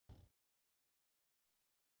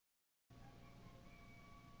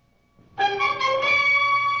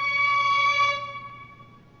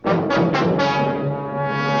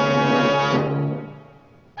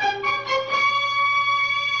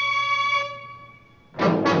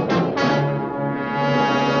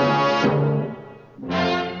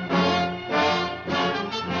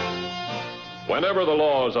Whenever the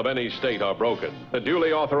laws of any state are broken, a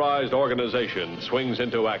duly authorized organization swings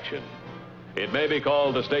into action. It may be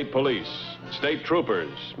called the state police, state troopers,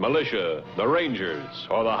 militia, the rangers,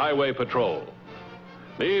 or the highway patrol.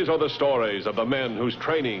 These are the stories of the men whose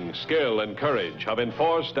training, skill, and courage have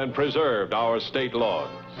enforced and preserved our state laws.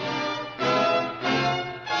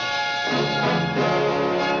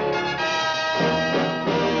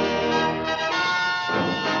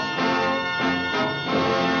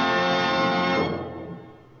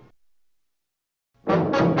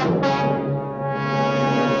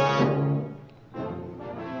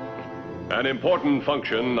 An important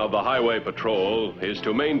function of the Highway Patrol is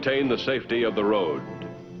to maintain the safety of the road,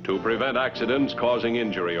 to prevent accidents causing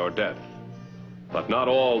injury or death. But not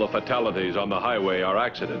all the fatalities on the highway are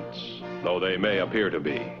accidents, though they may appear to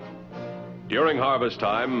be. During harvest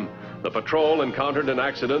time, the patrol encountered an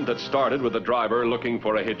accident that started with the driver looking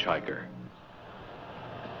for a hitchhiker.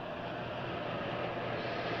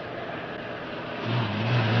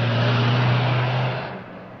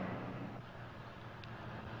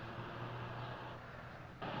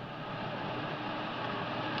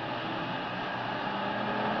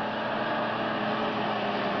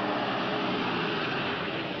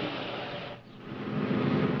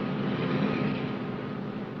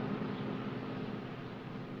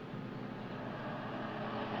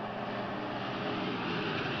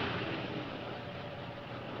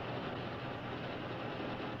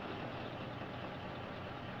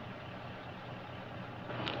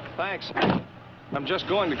 Thanks. I'm just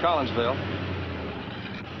going to Collinsville.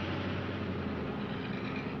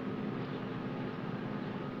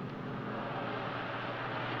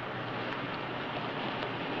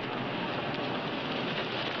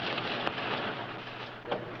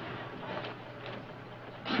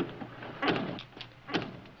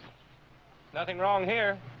 Nothing wrong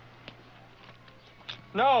here.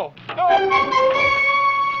 No! No!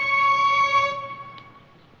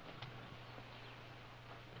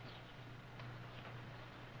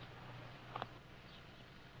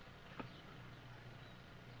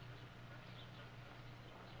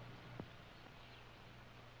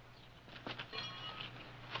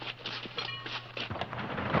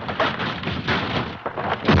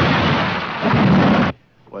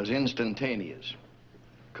 Was instantaneous.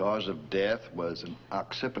 Cause of death was an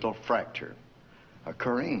occipital fracture,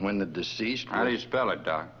 occurring when the deceased How do you spell it,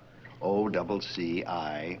 Doc?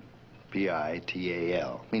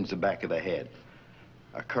 O-double-C-I-P-I-T-A-L. Means the back of the head.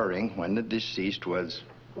 Occurring when the deceased was...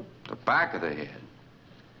 The back of the head.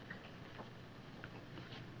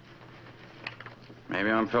 Maybe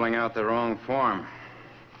I'm filling out the wrong form.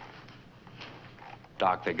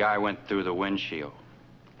 Doc, the guy went through the windshield.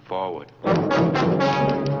 Forward.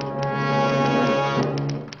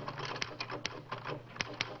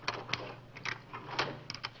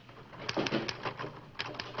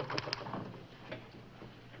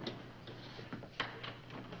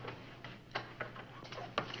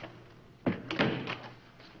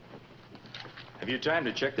 Have you time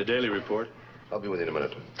to check the daily report? I'll be with you in a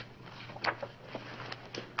minute.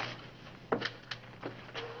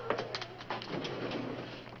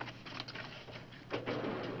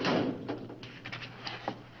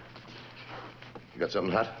 You got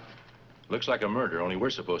something hot? Looks like a murder, only we're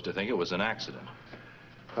supposed to think it was an accident.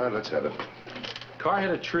 All right, let's have it. Car hit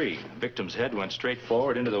a tree. Victim's head went straight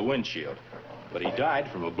forward into the windshield. But he died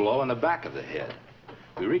from a blow on the back of the head.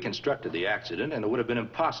 We reconstructed the accident, and it would have been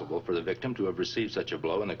impossible for the victim to have received such a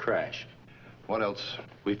blow in the crash. What else?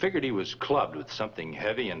 We figured he was clubbed with something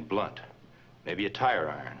heavy and blunt, maybe a tire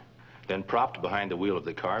iron, then propped behind the wheel of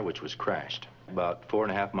the car, which was crashed, about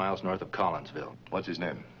 4.5 miles north of Collinsville. What's his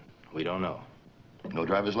name? We don't know. No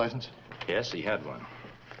driver's license? Yes, he had one.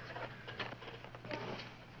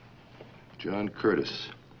 John Curtis.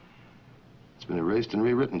 It's been erased and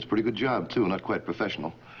rewritten. It's a pretty good job, too. Not quite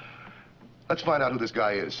professional. Let's find out who this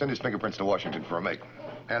guy is. Send his fingerprints to Washington for a make.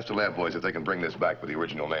 Ask the lab boys if they can bring this back with the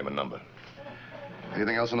original name and number.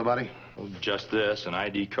 Anything else on the body? Well, just this, an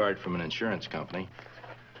ID card from an insurance company.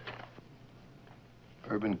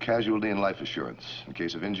 Urban Casualty and Life Assurance. In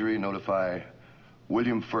case of injury, notify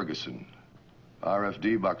William Ferguson.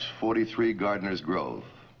 RFD Box 43, Gardner's Grove.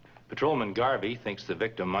 Patrolman Garvey thinks the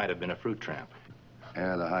victim might have been a fruit tramp.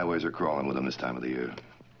 Yeah, the highways are crawling with them this time of the year.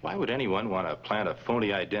 Why would anyone want to plant a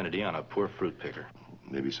phony identity on a poor fruit picker?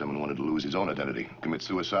 Maybe someone wanted to lose his own identity, commit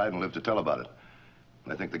suicide, and live to tell about it.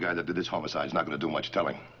 I think the guy that did this homicide's not going to do much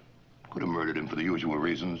telling. Could have murdered him for the usual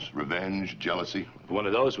reasons, revenge, jealousy. If one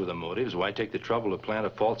of those were the motives, why take the trouble to plant a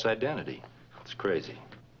false identity? It's crazy.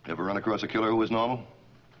 Ever run across a killer who was normal?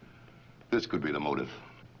 This could be the motive.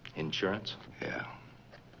 Insurance? Yeah.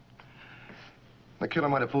 The killer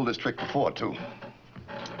might have pulled this trick before, too.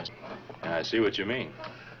 I see what you mean.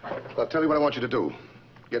 I'll tell you what I want you to do.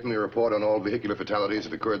 Get me a report on all vehicular fatalities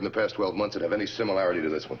that occurred in the past 12 months that have any similarity to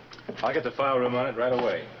this one. I'll get the file room on it right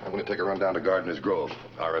away. I'm going to take a run down to Gardener's Grove.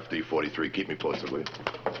 RFD 43. Keep me posted, will you?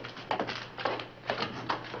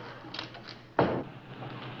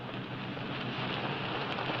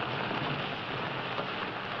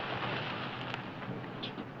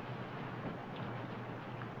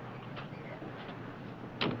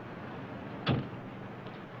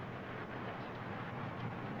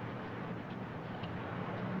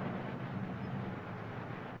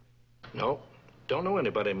 No, don't know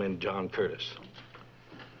anybody named John Curtis.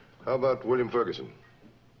 How about William Ferguson?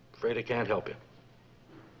 Afraid I can't help you.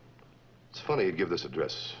 It's funny you'd give this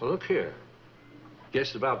address. Well, look here.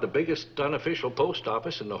 Just about the biggest unofficial post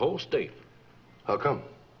office in the whole state. How come?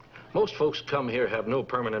 Most folks come here have no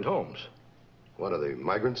permanent homes. What are they,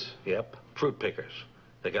 migrants? Yep, fruit pickers.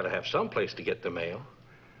 They gotta have some place to get the mail.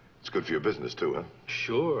 It's good for your business, too, huh?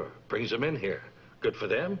 Sure, brings them in here. Good for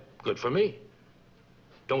them, good for me.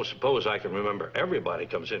 Don't suppose I can remember everybody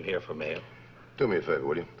comes in here for mail. Do me a favor,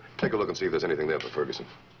 will you? Take a look and see if there's anything there for Ferguson.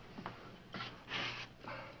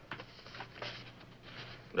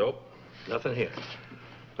 Nope, nothing here.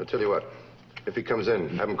 I'll tell you what. If he comes in,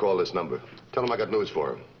 have him call this number. Tell him I got news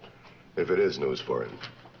for him. If it is news for him.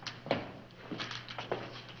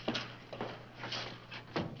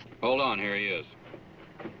 Hold on, here he is.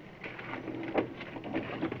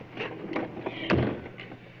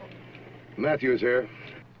 Matthews here.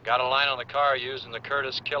 Got a line on the car used in the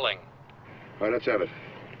Curtis killing. All right, let's have it.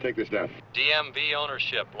 Take this down. DMV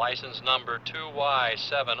ownership, license number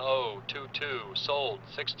 2Y7022, sold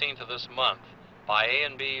 16th of this month by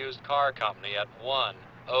A&B Used Car Company at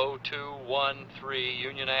 10213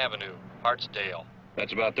 Union Avenue, Hartsdale.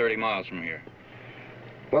 That's about 30 miles from here.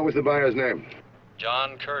 What was the buyer's name?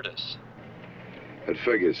 John Curtis. That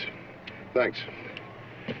figures. Thanks.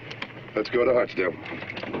 Let's go to Hartsdale.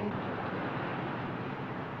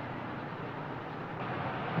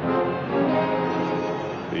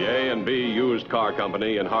 The A&B Used Car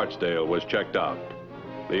Company in Hartsdale was checked out.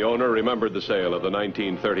 The owner remembered the sale of the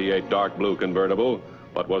 1938 dark blue convertible,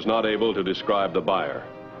 but was not able to describe the buyer.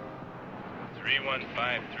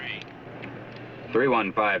 3153.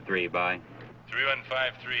 3153, bye.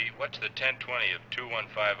 3153, what's the 1020 of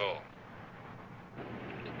 2150?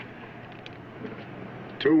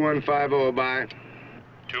 2150, bye.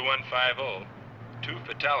 2150. Two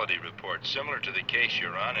fatality reports similar to the case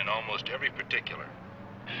you're on in almost every particular.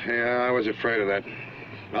 Yeah, I was afraid of that.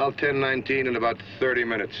 I'll 1019 in about 30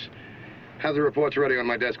 minutes. Have the reports ready on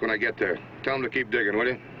my desk when I get there. Tell them to keep digging, will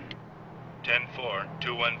you? 10-4,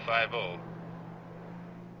 2150.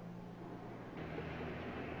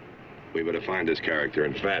 We better find this character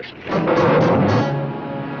and fast.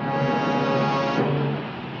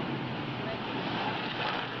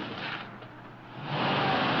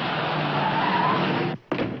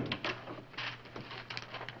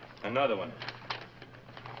 Another one.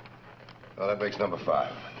 Well, that makes number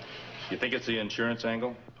 5. You think it's the insurance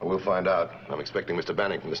angle? Well, we'll find out. I'm expecting Mr.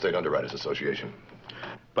 Banning from the State Underwriters Association.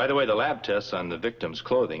 By the way, the lab tests on the victim's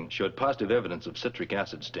clothing showed positive evidence of citric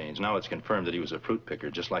acid stains. Now it's confirmed that he was a fruit picker,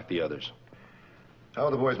 just like the others. How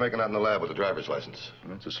are the boys making out in the lab with the driver's license?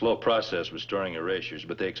 It's a slow process restoring erasures,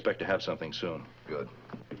 but they expect to have something soon. Good.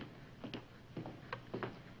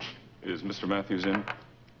 Is Mr. Matthews in?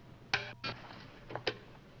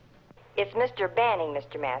 It's Mr. Banning,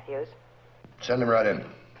 Mr. Matthews. Send him right in.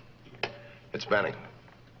 It's Banning.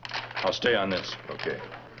 I'll stay on this. Okay.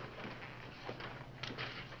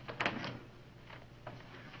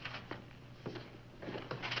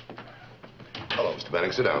 Hello, Mr.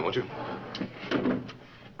 Banning. Sit down, won't you?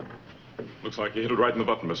 Looks like you hit it right in the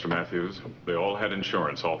button, Mr. Matthews. They all had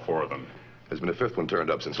insurance, all 4 of them. There's been a 5th one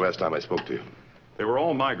turned up since last time I spoke to you. They were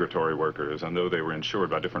all migratory workers, and though they were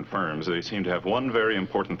insured by different firms, they seem to have one very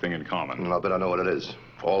important thing in common. I'll bet I know what it is.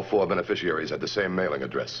 All 4 beneficiaries had the same mailing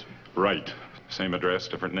address. Right. Same address,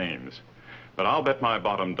 different names. But I'll bet my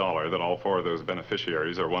bottom dollar that all 4 of those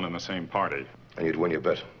beneficiaries are one and the same party. And you'd win your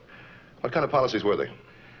bet. What kind of policies were they?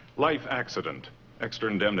 Life accident.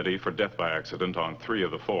 Extra indemnity for death by accident on 3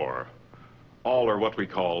 of the 4. All are what we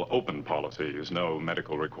call open policies. No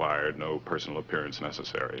medical required, no personal appearance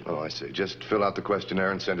necessary. Oh, I see. Just fill out the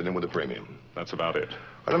questionnaire and send it in with a premium. That's about it.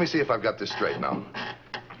 Well, let me see if I've got this straight now.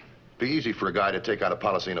 Be easy for a guy to take out a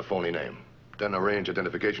policy in a phony name. Then arrange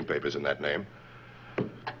identification papers in that name.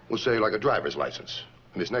 We'll say like a driver's license.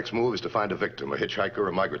 And his next move is to find a victim, a hitchhiker or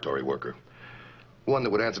a migratory worker. One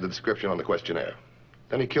that would answer the description on the questionnaire.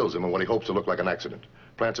 Then he kills him, and what he hopes to look like an accident.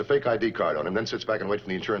 Plants a fake ID card on him, then sits back and waits for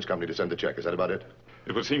the insurance company to send the check. Is that about it?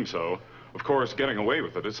 It would seem so. Of course, getting away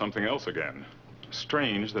with it is something else again.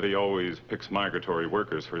 Strange that he always picks migratory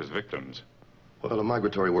workers for his victims. Well, a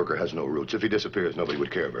migratory worker has no roots. If he disappears, nobody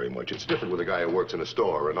would care very much. It's different with a guy who works in a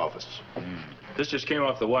store or an office. This just came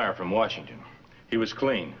off the wire from Washington. He was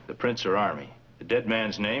clean. The prints are Army. The dead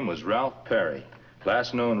man's name was Ralph Perry.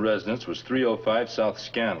 Last known residence was 305 South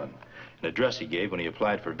Scanlon, an address he gave when he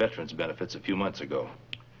applied for veterans benefits a few months ago.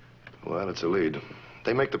 Well, it's a lead.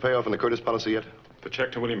 They make the payoff in the Curtis policy yet? The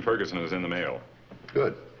check to William Ferguson is in the mail.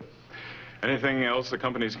 Good. Anything else the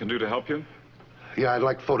companies can do to help you? Yeah, I'd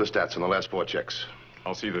like photostats on the last 4 checks.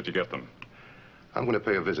 I'll see that you get them. I'm going to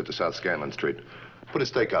pay a visit to South Scanlon Street. Put a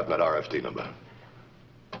stakeout in that RFD number.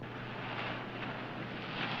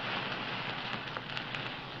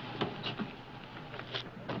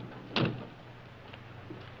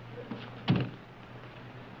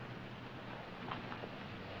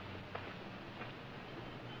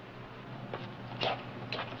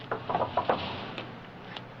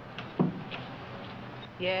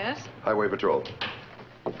 Yes? Highway Patrol.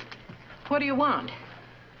 What do you want?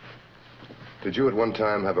 Did you at one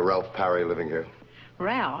time have a Ralph Parry living here?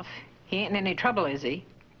 Ralph? He ain't in any trouble, is he?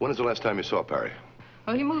 When was the last time you saw Parry?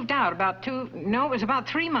 Well, he moved out it was about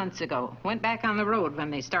 3 months ago. Went back on the road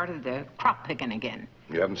when they started the crop picking again.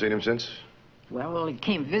 You haven't seen him since? Well, he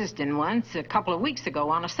came visiting once a couple of weeks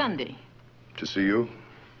ago on a Sunday. To see you?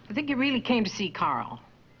 I think he really came to see Carl.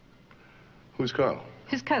 Who's Carl?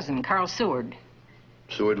 His cousin, Carl Seward.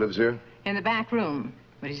 Seward lives here? In the back room,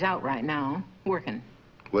 but he's out right now, working.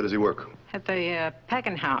 Where does he work? At the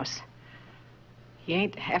packing house. You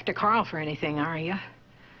ain't after Carl for anything, are you?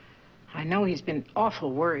 I know he's been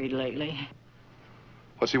awful worried lately.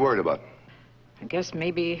 What's he worried about? I guess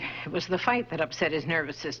maybe it was the fight that upset his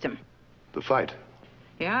nervous system. The fight?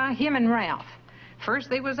 Yeah, him and Ralph. First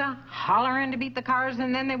they was a hollering to beat the cars,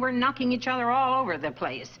 and then they were knocking each other all over the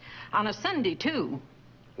place. On a Sunday, too.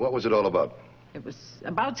 What was it all about? It was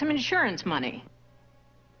about some insurance money.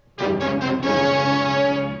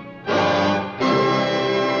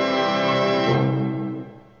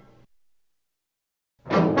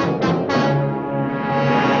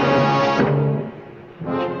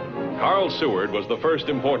 Carl Seward was the first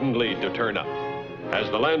important lead to turn up. As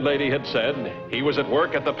the landlady had said, he was at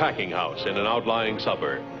work at the packing house in an outlying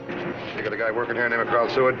suburb. You got a guy working here named Carl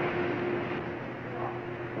Seward?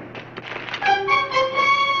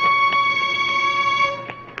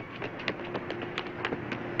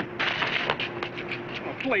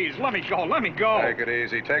 Please, let me go. Let me go. Take it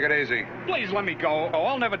easy. Take it easy. Please let me go. Oh,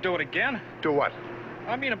 I'll never do it again. Do what?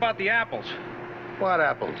 I mean about the apples. What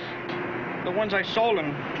apples? The ones I sold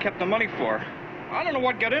and kept the money for. I don't know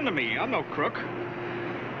what got into me. I'm no crook.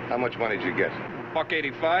 How much money did you get?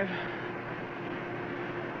 $1.85.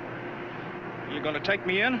 You gonna take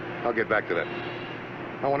me in? I'll get back to that.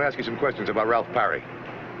 I want to ask you some questions about Ralph Parry.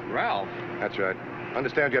 Ralph? That's right.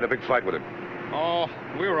 Understand you had a big fight with him. Oh,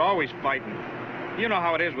 we were always fighting. You know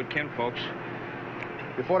how it is with kinfolks.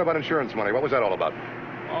 You fought about insurance money. What was that all about?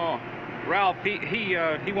 Oh, Ralph, he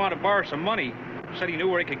wanted to borrow some money. Said he knew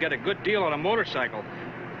where he could get a good deal on a motorcycle.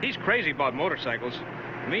 He's crazy about motorcycles.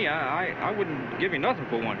 Me, I wouldn't give you nothing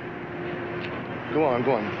for one. Go on,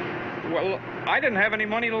 go on. Well, I didn't have any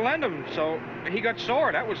money to lend him, so he got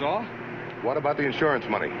sore, that was all. What about the insurance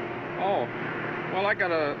money? Oh, well, I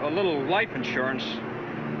got a little life insurance.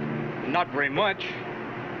 Not very much.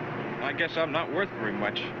 I guess I'm not worth very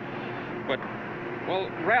much. But, well,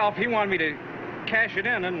 Ralph, he wanted me to cash it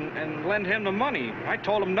in and lend him the money. I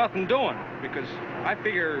told him nothing doing, because I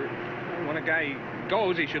figure when a guy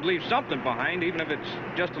goes, he should leave something behind, even if it's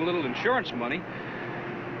just a little insurance money.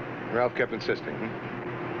 Ralph kept insisting,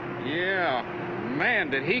 hmm? Yeah. Man,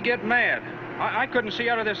 did he get mad. I couldn't see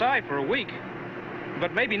out of this eye for a week.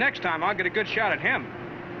 But maybe next time I'll get a good shot at him.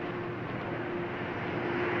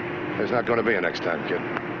 There's not going to be a next time, kid.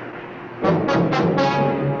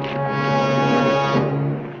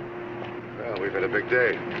 Well, we've had a big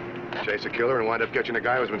day. Chase a killer and wind up catching a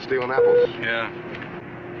guy who's been stealing apples. Yeah.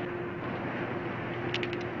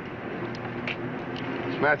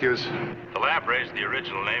 It's Matthews. The lab raised the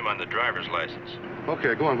original name on the driver's license.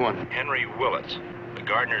 Okay, go on, go on. Henry Willits, the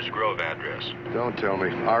Gardner's Grove address. Don't tell me.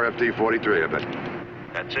 RFD 43, I bet.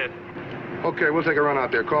 That's it. Okay, we'll take a run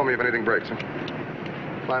out there. Call me if anything breaks, huh?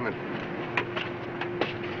 Climb in.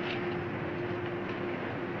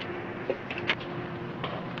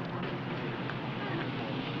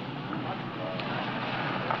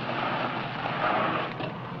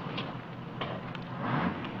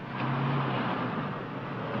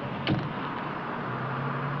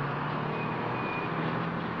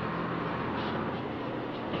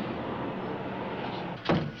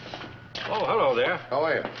 Oh, hello there. How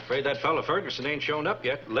are you? Afraid that fellow Ferguson ain't shown up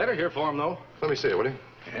yet. Letter here for him, though. Let me see it, will you?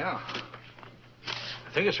 Yeah.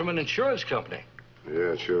 I think it's from an insurance company.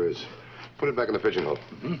 Yeah, it sure is. Put it back in the pigeonhole.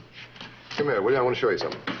 Mm-hmm. Come here, will you? I want to show you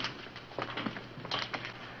something.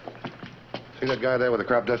 See that guy there with the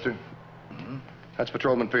crop duster? Mm-hmm. That's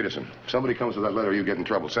Patrolman Peterson. If somebody comes with that letter, you get in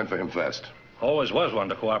trouble. Send for him fast. Always was one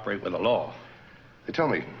to cooperate with the law. Hey, tell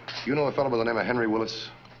me, you know a fellow by the name of Henry Willis?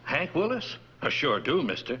 Hank Willis? I sure do,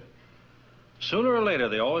 mister. Sooner or later,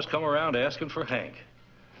 they always come around asking for Hank.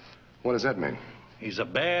 What does that mean? He's a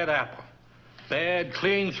bad apple. Bad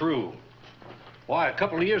clean through. Why, a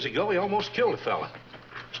couple of years ago, he almost killed a fella.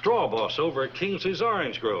 Straw boss over at Kingsley's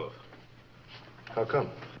Orange Grove. How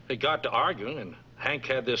come? They got to arguing, and Hank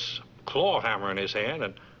had this claw hammer in his hand,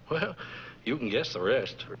 and, well, you can guess the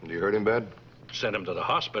rest. You hurt him bad? Sent him to the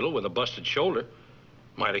hospital with a busted shoulder.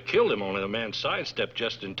 Might have killed him, only the man sidestepped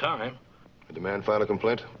just in time. Did the man file a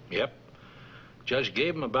complaint? Yep. Judge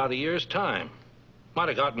gave him about a year's time. Might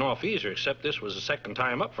have gotten off easier, except this was the second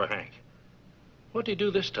time up for Hank. What'd he do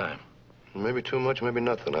this time? Maybe too much, maybe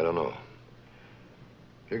nothing. I don't know.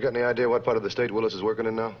 You got any idea what part of the state Willis is working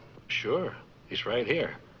in now? Sure. He's right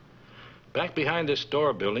here. Back behind this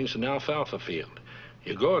store building's an alfalfa field.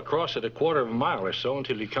 You go across it a quarter of a mile or so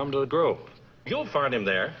until you come to the grove. You'll find him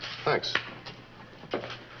there. Thanks.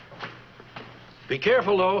 Be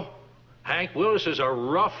careful, though. Hank Willis is a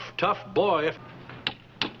rough, tough boy.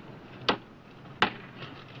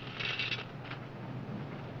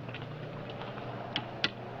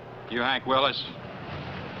 You Hank Willis?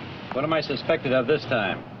 What am I suspected of this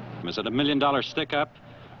time? Is it $1 million stick-up?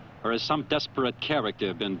 Or has some desperate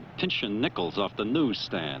character been pinching nickels off the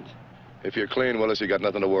newsstand? If you're clean, Willis, you got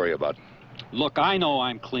nothing to worry about. Look, I know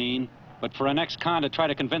I'm clean, but for an ex-con to try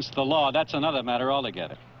to convince the law, that's another matter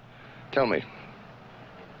altogether. Tell me,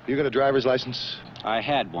 you got a driver's license? I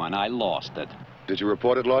had one. I lost it. Did you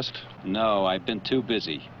report it lost? No, I've been too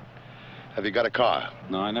busy. Have you got a car?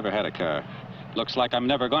 No, I never had a car. Looks like I'm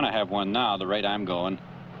never going to have one now, the rate I'm going.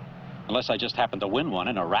 Unless I just happen to win one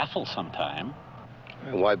in a raffle sometime.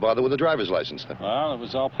 Why bother with a driver's license, then? Well, it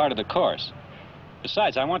was all part of the course.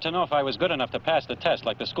 Besides, I want to know if I was good enough to pass the test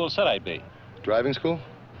like the school said I'd be. Driving school?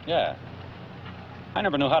 Yeah. I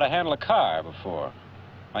never knew how to handle a car before.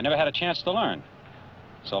 I never had a chance to learn.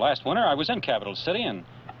 So last winter, I was in Capital City, and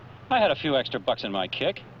I had a few extra bucks in my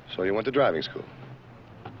kick. So you went to driving school?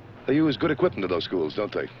 They use good equipment to those schools,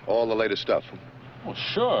 don't they? All the latest stuff. Well,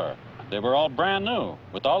 sure. They were all brand new,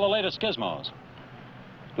 with all the latest gizmos.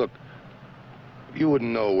 Look, you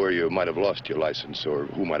wouldn't know where you might have lost your license or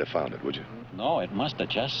who might have found it, would you? No, it must have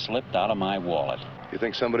just slipped out of my wallet. You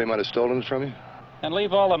think somebody might have stolen it from you? And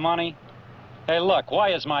leave all the money? Hey, look, why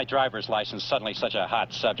is my driver's license suddenly such a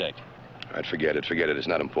hot subject? All right, forget it. Forget it. It's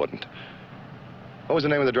not important. What was the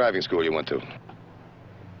name of the driving school you went to?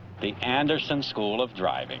 The Anderson School of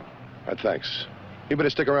Driving. All right, thanks. You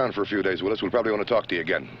better stick around for a few days, Willis. We'll probably want to talk to you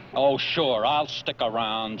again. Oh, sure, I'll stick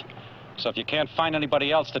around. So if you can't find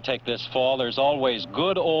anybody else to take this fall, there's always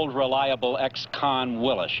good old reliable ex-con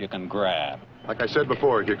Willis you can grab. Like I said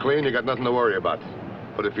before, if you're clean, you got nothing to worry about.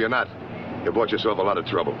 But if you're not, you bought yourself a lot of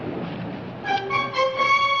trouble.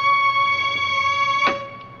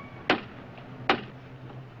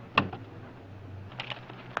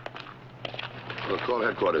 Well, call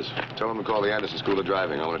headquarters. Tell them to call the Anderson School of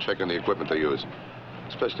Driving. I want to check on the equipment they use,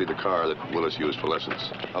 especially the car that Willis used for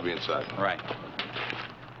lessons. I'll be inside. Right.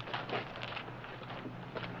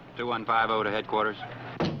 2150 to headquarters.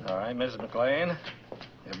 All right, Mrs. McLean.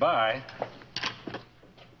 Goodbye.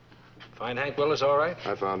 Find Hank Willis all right?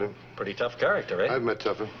 I found him. Pretty tough character, eh? I've met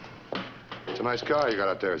tougher. It's a nice car you got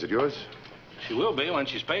out there. Is it yours? She will be when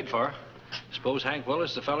she's paid for. Suppose Hank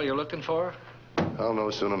Willis is the fellow you're looking for? I'll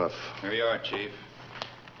know soon enough. Here you are, Chief.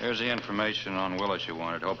 Here's the information on Willis you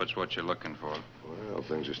wanted. Hope it's what you're looking for. Well,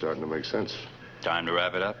 things are starting to make sense. Time to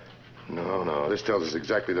wrap it up? No. This tells us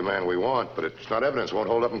exactly the man we want, but it's not evidence. Won't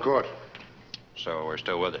hold up in court. So we're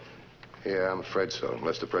still with it? Yeah, I'm afraid so.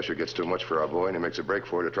 Unless the pressure gets too much for our boy and he makes a break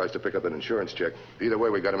for it or tries to pick up an insurance check. Either way,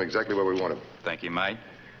 we got him exactly where we want him. Think he might?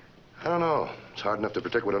 I don't know. It's hard enough to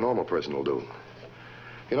predict what a normal person will do.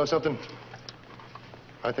 You know something?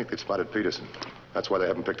 I think they spotted Peterson. That's why they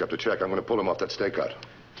haven't picked up the check. I'm going to pull him off that stakeout.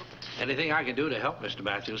 Anything I can do to help, Mr.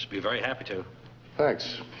 Matthews, be very happy to.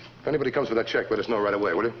 Thanks. If anybody comes for that check, let us know right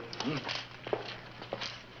away, will you?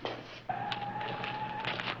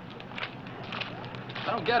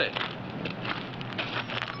 I don't get it.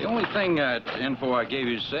 The only thing info I gave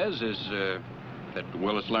you says is that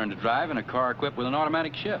Willis learned to drive in a car equipped with an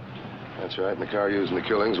automatic shift. That's right, and the car used in the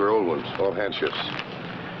killings were old ones, all hand shifts.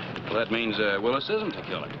 Well, that means Willis isn't a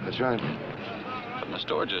killer. That's right. In the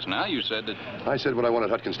store just now, you said that... I said what I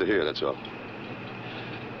wanted Hutkins to hear, that's all.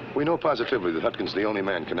 We know positively that Hutkins is the only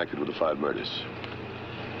man connected with the 5 murders.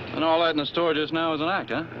 And all that in the store just now is an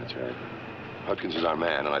act, huh? That's right. Hutkins is our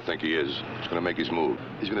man, and I think he is. He's going to make his move.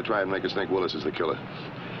 He's going to try and make us think Willis is the killer.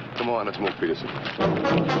 Come on, let's move, Peterson.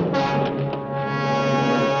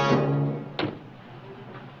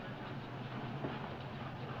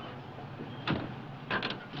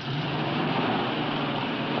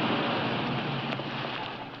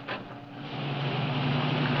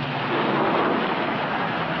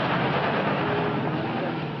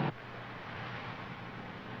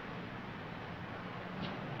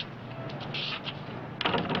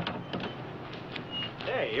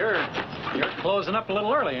 Hey, you're closing up a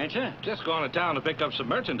little early, ain't you? Just going to town to pick up some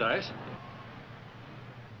merchandise.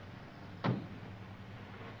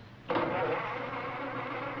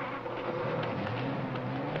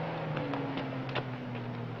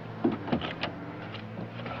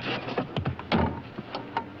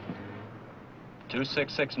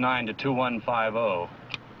 (2669) to 2150.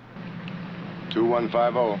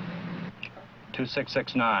 2150.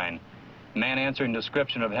 2669. Man answering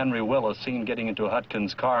description of Henry Willis seen getting into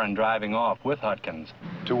Hutkins' car and driving off with Hutkins.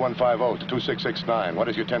 2150 to 2669. What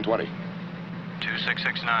is your 1020?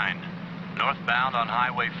 2669. Northbound on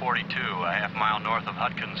Highway 42, a half-mile north of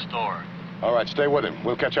Hutkins' store. All right, stay with him.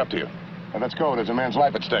 We'll catch up to you. Now, let's go. There's a man's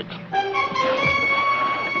life at stake.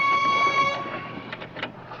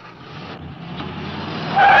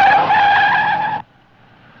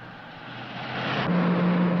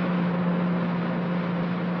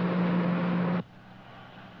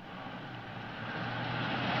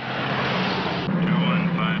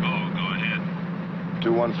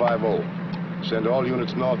 Send all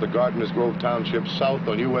units north of Gardeners Grove Township, south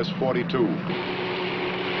on US 42.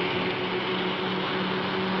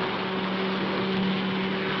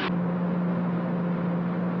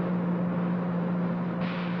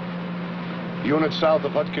 Units south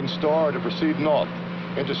of Hutkins' store are to proceed north.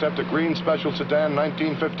 Intercept a green special sedan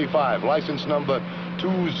 1955, license number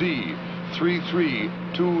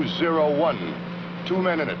 2Z33201. 2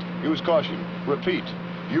 men in it. Use caution. Repeat.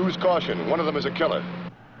 Use caution. One of them is a killer.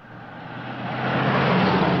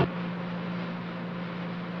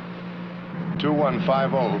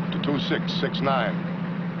 (2150) to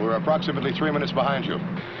 2669. We're approximately 3 minutes behind you.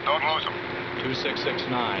 Don't lose them.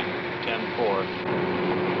 2669, 10-4.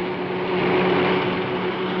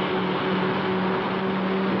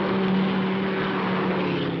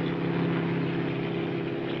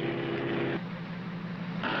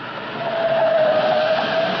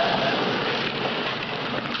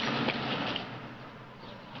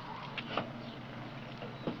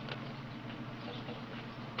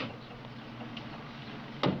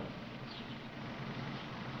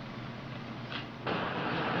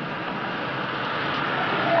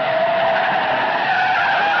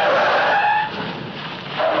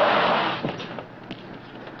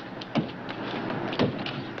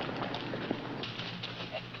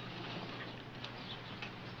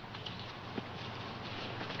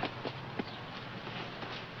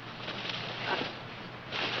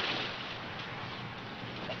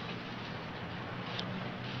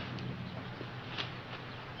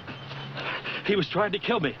 He was trying to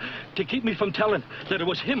kill me, to keep me from telling that it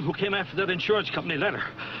was him who came after that insurance company letter.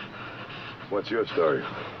 What's your story?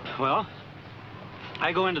 Well,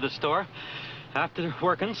 I go into the store after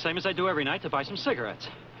working, same as I do every night, to buy some cigarettes.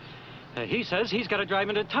 He says he's got to drive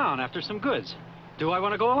into town after some goods. Do I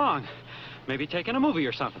want to go along? Maybe take in a movie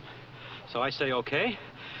or something. So I say, okay.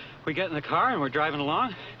 We get in the car and we're driving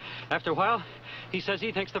along. After a while, he says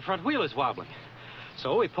he thinks the front wheel is wobbling.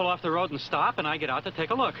 So we pull off the road and stop, and I get out to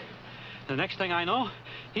take a look. The next thing I know,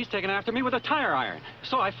 he's taking after me with a tire iron.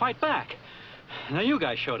 So I fight back. Now you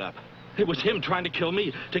guys showed up. It was him trying to kill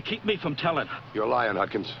me, to keep me from telling. You're lying,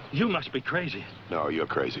 Hutkins. You must be crazy. No, you're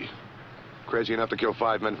crazy. Crazy enough to kill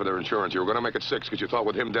 5 men for their insurance. You were going to make it 6 because you thought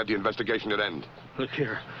with him dead the investigation would end. Look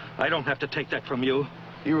here, I don't have to take that from you.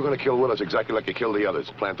 You were going to kill Willis exactly like you killed the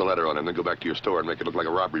others. Plant the letter on him, then go back to your store and make it look like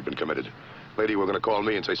a robbery had been committed. Later, you were going to call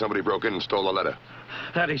me and say somebody broke in and stole the letter.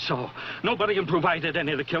 That is so. Nobody can provide that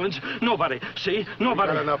any of the killings. Nobody. See?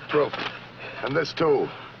 Nobody. We got enough proof. And this, too.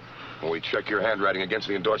 When we check your handwriting against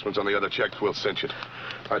the endorsements on the other checks, we'll cinch it.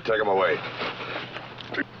 All right, take them away.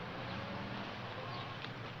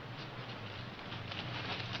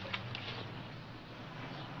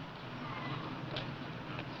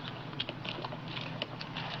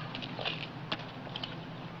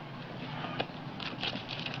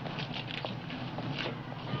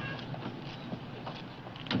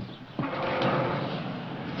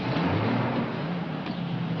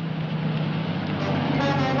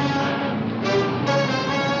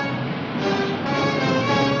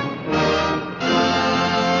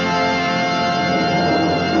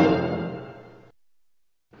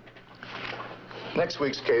 Next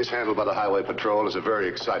week's case, handled by the Highway Patrol, is a very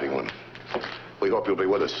exciting one. We hope you'll be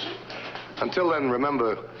with us. Until then,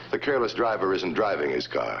 remember, the careless driver isn't driving his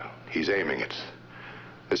car. He's aiming it.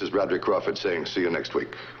 This is Bradley Crawford saying see you next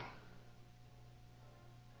week.